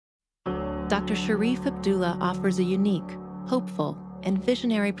Dr. Sharif Abdullah offers a unique, hopeful, and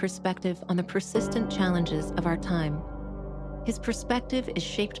visionary perspective on the persistent challenges of our time. His perspective is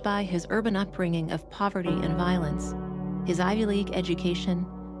shaped by his urban upbringing of poverty and violence, his Ivy League education,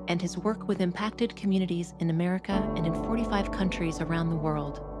 and his work with impacted communities in America and in 45 countries around the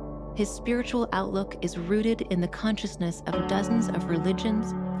world. His spiritual outlook is rooted in the consciousness of dozens of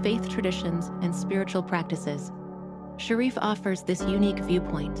religions, faith traditions, and spiritual practices. Sharif offers this unique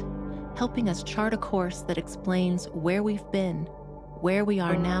viewpoint, helping us chart a course that explains where we've been, where we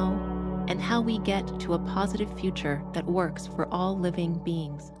are now, and how we get to a positive future that works for all living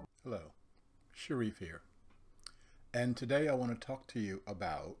beings. Hello, Sharif here. And today I want to talk to you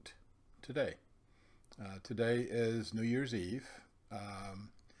about today. Today is New Year's Eve.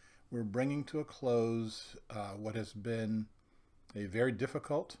 We're bringing to a close what has been a very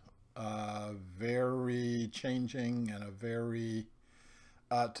difficult, very changing, and a very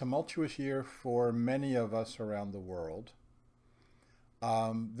tumultuous year for many of us around the world.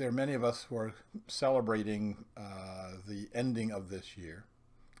 There are many of us who are celebrating the ending of this year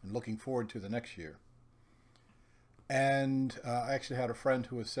and looking forward to the next year. And I actually had a friend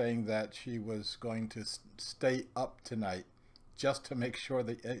who was saying that she was going to stay up tonight just to make sure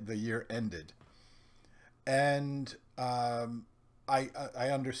the year ended. And I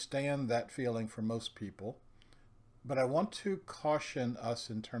understand that feeling for most people, but I want to caution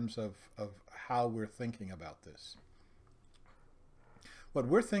us in terms of how we're thinking about this. What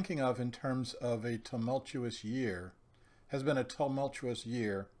we're thinking of in terms of a tumultuous year has been a tumultuous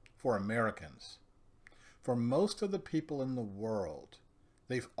year for Americans. For most of the people in the world,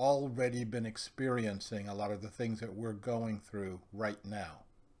 they've already been experiencing a lot of the things that we're going through right now.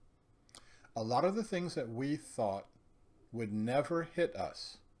 A lot of the things that we thought would never hit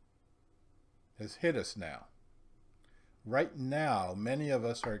us has hit us now. Right now, many of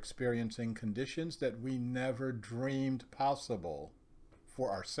us are experiencing conditions that we never dreamed possible for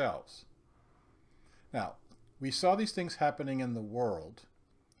ourselves. Now, we saw these things happening in the world.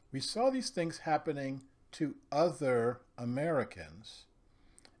 We saw these things happening to other Americans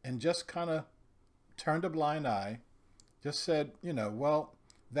and just kind of turned a blind eye, just said, you know, well,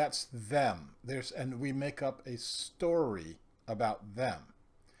 that's them. And we make up a story about them.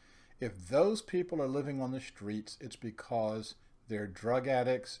 If those people are living on the streets, it's because they're drug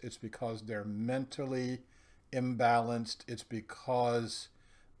addicts, it's because they're mentally imbalanced, it's because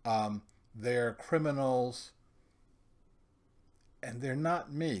they're criminals, and they're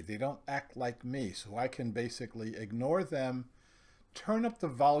not me. They don't act like me, so I can basically ignore them, turn up the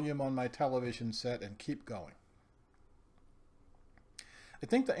volume on my television set, and keep going. I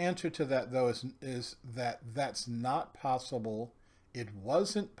think the answer to that, though, is that that's not possible. It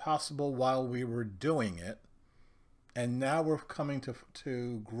wasn't possible while we were doing it, and now we're coming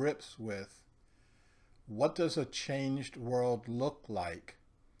to grips with what does a changed world look like,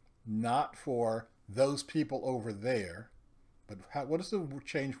 not for those people over there, but what does the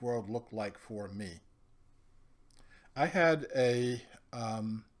changed world look like for me? I had a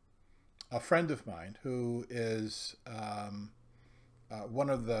friend of mine who is one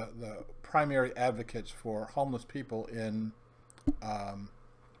of the primary advocates for homeless people in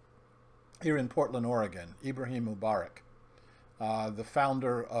here in Portland, Oregon, Ibrahim Mubarak, the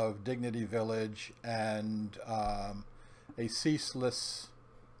founder of Dignity Village and a ceaseless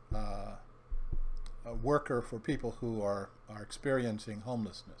worker for people who are experiencing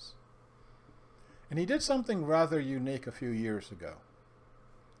homelessness. And he did something rather unique a few years ago.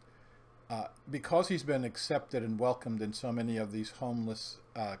 Because he's been accepted and welcomed in so many of these homeless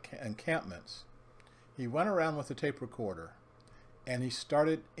encampments, he went around with a tape recorder and he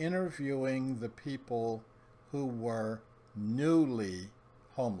started interviewing the people who were newly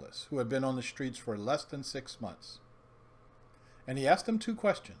homeless, who had been on the streets for less than 6 months. And he asked them two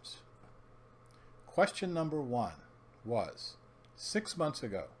questions. Question number one was, 6 months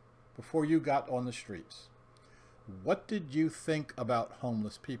ago, before you got on the streets, what did you think about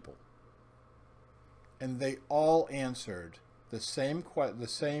homeless people? And they all answered the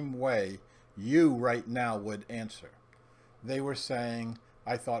same way you right now would answer. They were saying,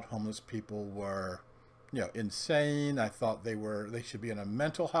 I thought homeless people were, insane. I thought they should be in a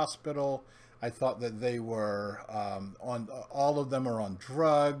mental hospital. I thought that they were all of them are on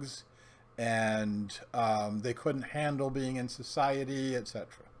drugs, and they couldn't handle being in society, etc.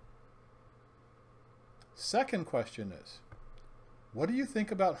 Second question is, what do you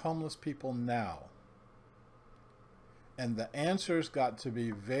think about homeless people now? And the answers got to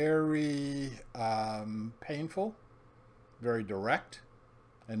be very painful, very direct,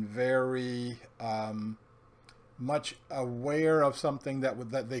 and very much aware of something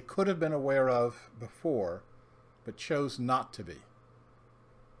that they could have been aware of before, but chose not to be.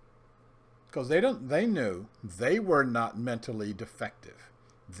 Because they knew they were not mentally defective.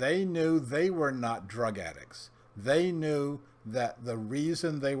 They knew they were not drug addicts. They knew that the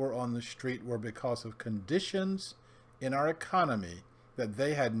reason they were on the street were because of conditions in our economy that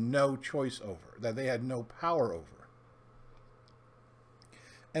they had no choice over, that they had no power over.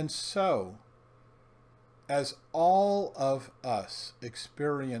 And so, as all of us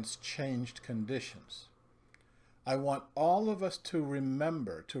experience changed conditions, I want all of us to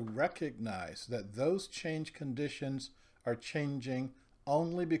remember, to recognize that those changed conditions are changing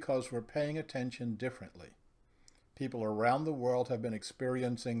only because we're paying attention differently. People around the world have been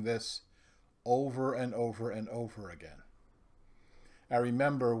experiencing this over and over and over again. I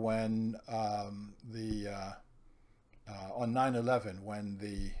remember when on 9/11, when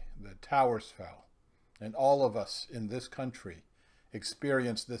the towers fell, and all of us in this country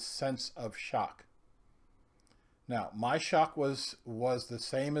experienced this sense of shock. Now, my shock was the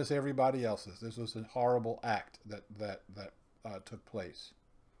same as everybody else's. This was a horrible act that took place.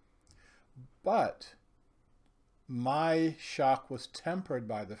 But my shock was tempered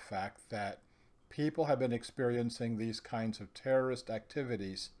by the fact that people have been experiencing these kinds of terrorist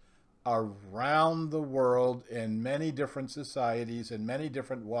activities around the world in many different societies, in many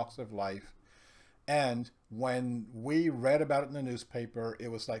different walks of life. And when we read about it in the newspaper, it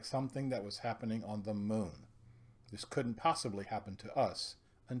was like something that was happening on the moon. This couldn't possibly happen to us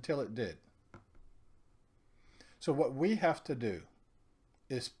until it did. So what we have to do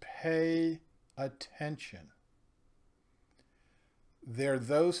is pay attention. There are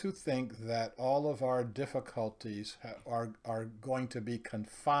those who think that all of our difficulties are going to be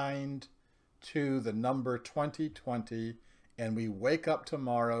confined to the number 2020, and we wake up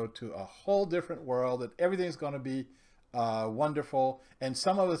tomorrow to a whole different world, that everything's going to be wonderful. And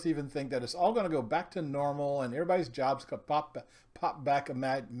some of us even think that it's all going to go back to normal and everybody's jobs could pop back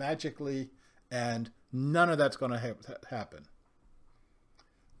magically, and none of that's going to happen.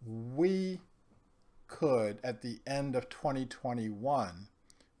 We could, at the end of 2021,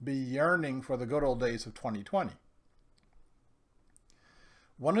 be yearning for the good old days of 2020.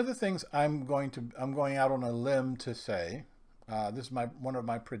 One of the things I'm going out on a limb to say, this is one of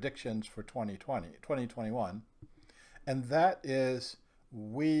my predictions for 2021, and that is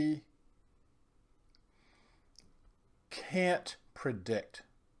we can't predict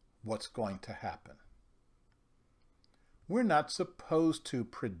what's going to happen. We're not supposed to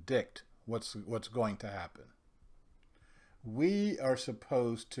predict what's going to happen. We are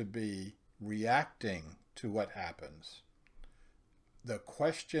supposed to be reacting to what happens. The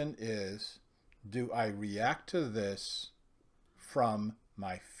question is, do I react to this from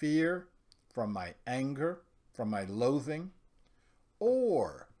my fear, from my anger, from my loathing,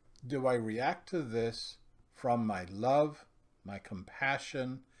 or do I react to this from my love, my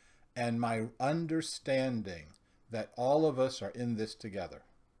compassion, and my understanding that all of us are in this together?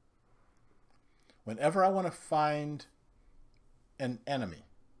 Whenever I want to find an enemy,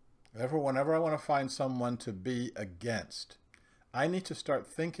 whenever I want to find someone to be against, I need to start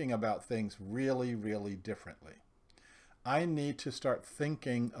thinking about things really, really differently. I need to start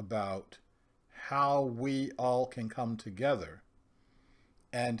thinking about how we all can come together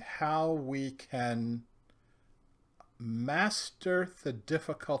and how we can master the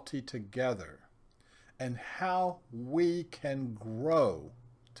difficulty together and how we can grow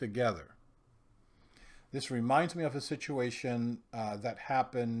together. This reminds me of a situation that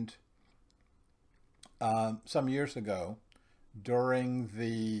happened some years ago during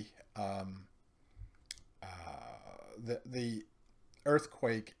the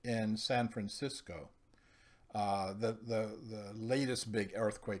earthquake in San Francisco, the latest big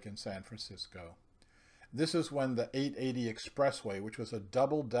earthquake in San Francisco. This is when the 880 expressway, which was a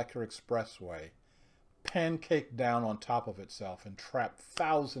double-decker expressway, pancaked down on top of itself and trapped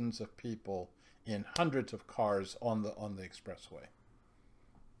thousands of people in hundreds of cars on the expressway.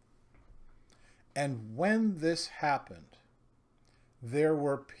 And when this happened, there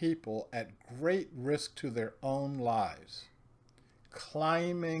were people at great risk to their own lives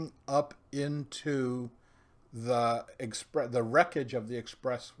climbing up into the wreckage of the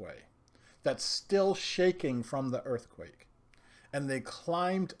expressway that's still shaking from the earthquake. And they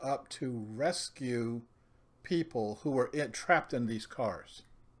climbed up to rescue people who were trapped in these cars.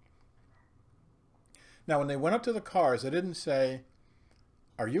 Now, when they went up to the cars, they didn't say,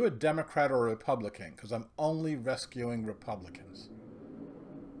 "Are you a Democrat or a Republican?" Because I'm only rescuing Republicans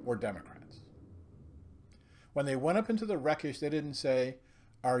or Democrats. When they went up into the wreckage, they didn't say,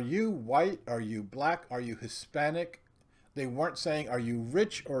 Are you white? Are you black? Are you Hispanic? They weren't saying, are you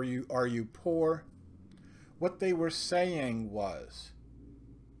rich or are you poor? What they were saying was,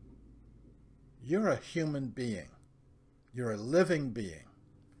 you're a human being. You're a living being.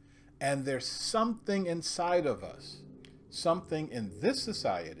 And there's something inside of us, something in this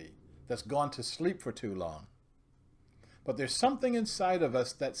society that's gone to sleep for too long. But there's something inside of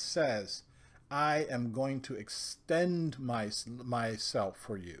us that says, I am going to extend myself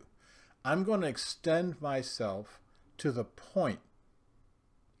for you. I'm going to extend myself to the point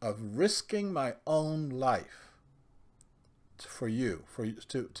of risking my own life for you,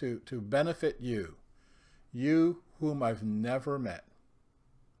 to benefit you, you whom I've never met.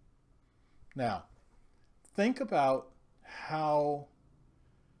 Now, think about how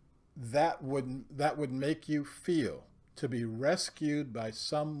that would make you feel, to be rescued by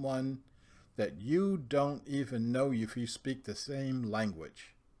someone that you don't even know if you speak the same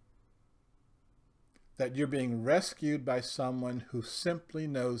language. That you're being rescued by someone who simply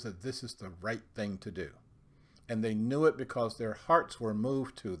knows that this is the right thing to do. And they knew it because their hearts were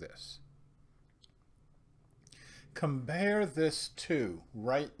moved to this. Compare this to,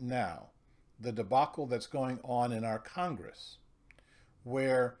 right now, the debacle that's going on in our Congress,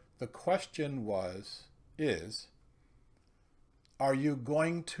 where the question is, are you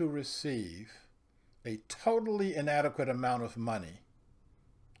going to receive a totally inadequate amount of money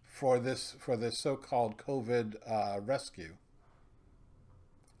for this so-called COVID rescue?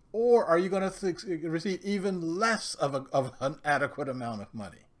 Or are you going to receive even less of an adequate amount of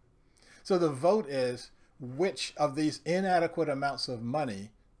money? So the vote is, which of these inadequate amounts of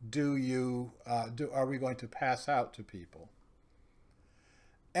money are we going to pass out to people?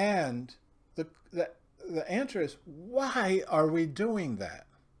 And the answer is, why are we doing that?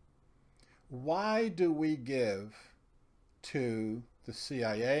 Why do we give to the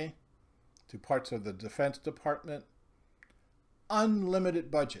CIA, to parts of the Defense Department,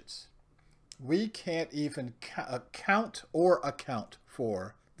 unlimited budgets? We can't even account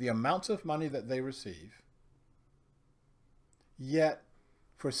for the amounts of money that they receive. Yet,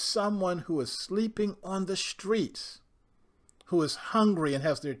 for someone who is sleeping on the streets, who is hungry and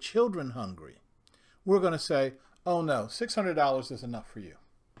has their children hungry, we're going to say, oh no, $600 is enough for you.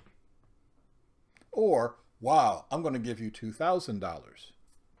 Or, wow, I'm going to give you $2,000.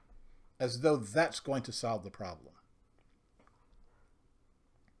 As though that's going to solve the problem.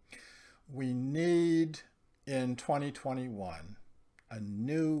 We need, in 2021, a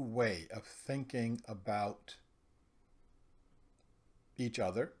new way of thinking about each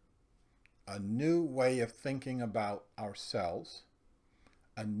other, a new way of thinking about ourselves,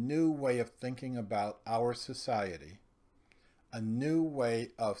 a new way of thinking about our society, a new way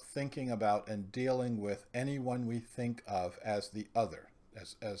of thinking about and dealing with anyone we think of as the other,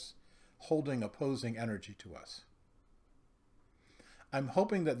 as holding opposing energy to us. I'm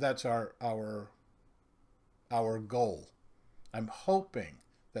hoping that that's our goal. I'm hoping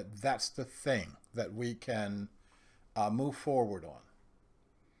that that's the thing that we can move forward on.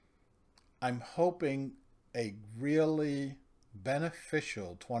 I'm hoping a really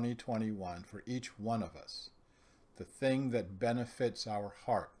beneficial 2021 for each one of us. The thing that benefits our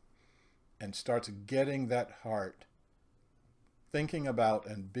heart and starts getting that heart thinking about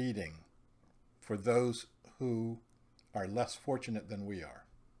and beating for those who are less fortunate than we are.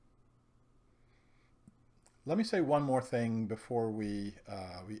 Let me say one more thing before we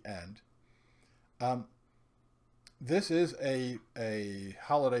end. This is a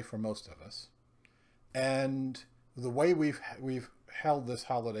holiday for most of us, and the way we've held this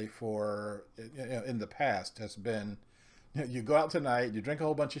holiday for in the past has been, you go out tonight, you drink a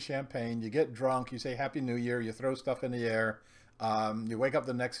whole bunch of champagne, you get drunk, you say Happy New Year, you throw stuff in the air, you wake up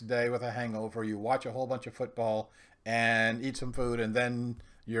the next day with a hangover, you watch a whole bunch of football and eat some food, and then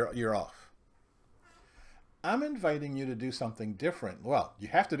you're off. I'm inviting you to do something different. Well, you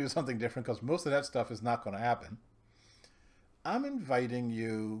have to do something different because most of that stuff is not going to happen. I'm inviting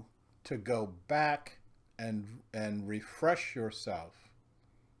you to go back and refresh yourself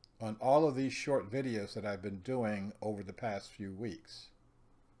on all of these short videos that I've been doing over the past few weeks.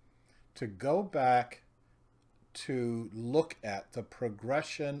 To go back to look at the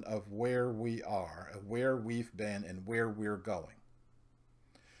progression of where we are, of where we've been, and where we're going.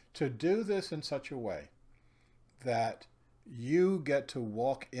 To do this in such a way that you get to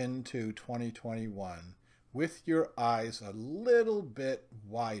walk into 2021 with your eyes a little bit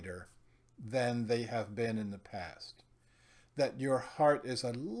wider than they have been in the past. That your heart is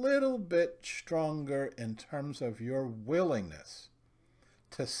a little bit stronger in terms of your willingness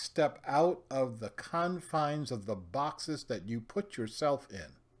to step out of the confines of the boxes that you put yourself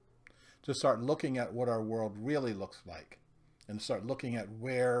in, to start looking at what our world really looks like, and start looking at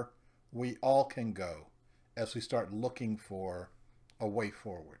where we all can go as we start looking for a way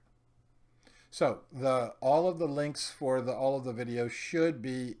forward. So all of the links for all of the videos should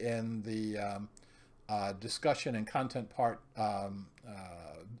be in the discussion and content part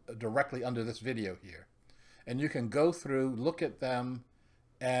directly under this video here. And you can go through, look at them,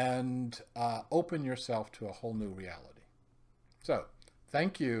 and open yourself to a whole new reality. So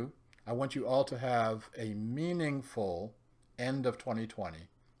thank you. I want you all to have a meaningful end of 2020,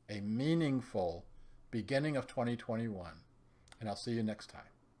 a meaningful beginning of 2021, and I'll see you next time.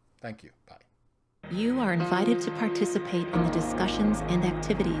 Thank you. Bye. You are invited to participate in the discussions and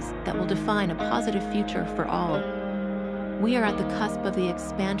activities that will define a positive future for all. We are at the cusp of the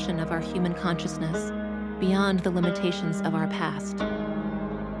expansion of our human consciousness, beyond the limitations of our past.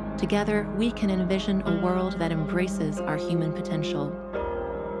 Together, we can envision a world that embraces our human potential.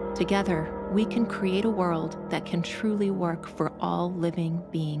 Together, we can create a world that can truly work for all living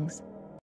beings.